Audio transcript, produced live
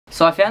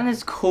So I found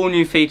this cool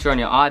new feature on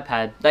your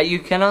iPad that you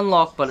can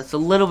unlock, but it's a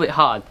little bit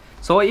hard.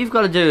 So what you've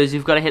got to do is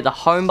you've got to hit the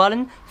home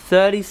button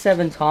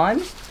 37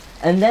 times,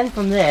 and then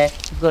from there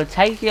you've got to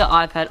take your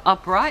iPad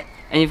upright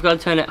and you've got to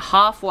turn it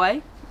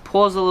halfway,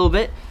 pause a little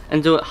bit,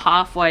 and do it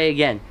halfway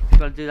again. You've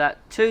got to do that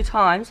 2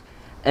 times,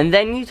 and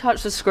then you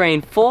touch the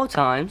screen 4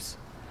 times,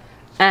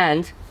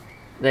 and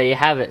there you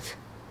have it.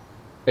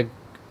 An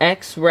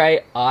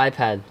X-ray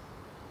iPad.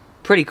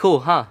 Pretty cool,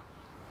 huh?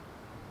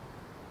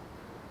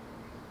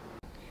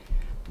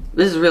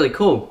 This is really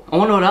cool. I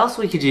wonder what else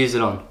we could use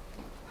it on.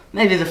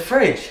 Maybe the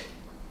fridge.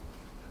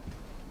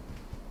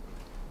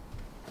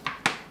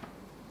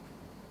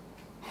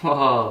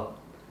 Whoa.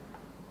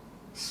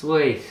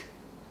 Sweet.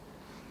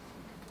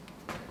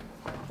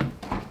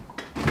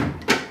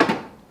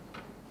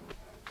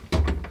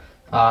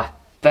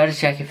 Better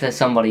check if there's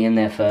somebody in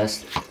there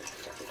first.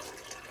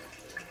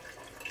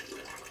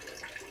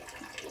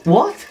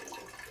 What?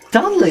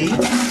 Dudley?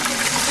 What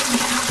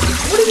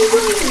are you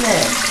doing in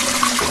there?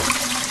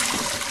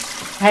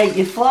 Hey,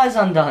 your fly's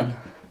undone.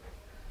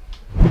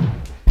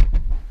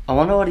 I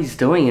wonder what he's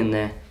doing in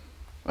there.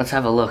 Let's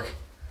have a look.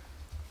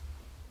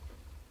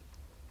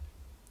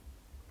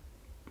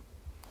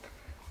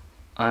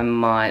 I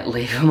might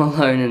leave him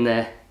alone in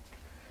there.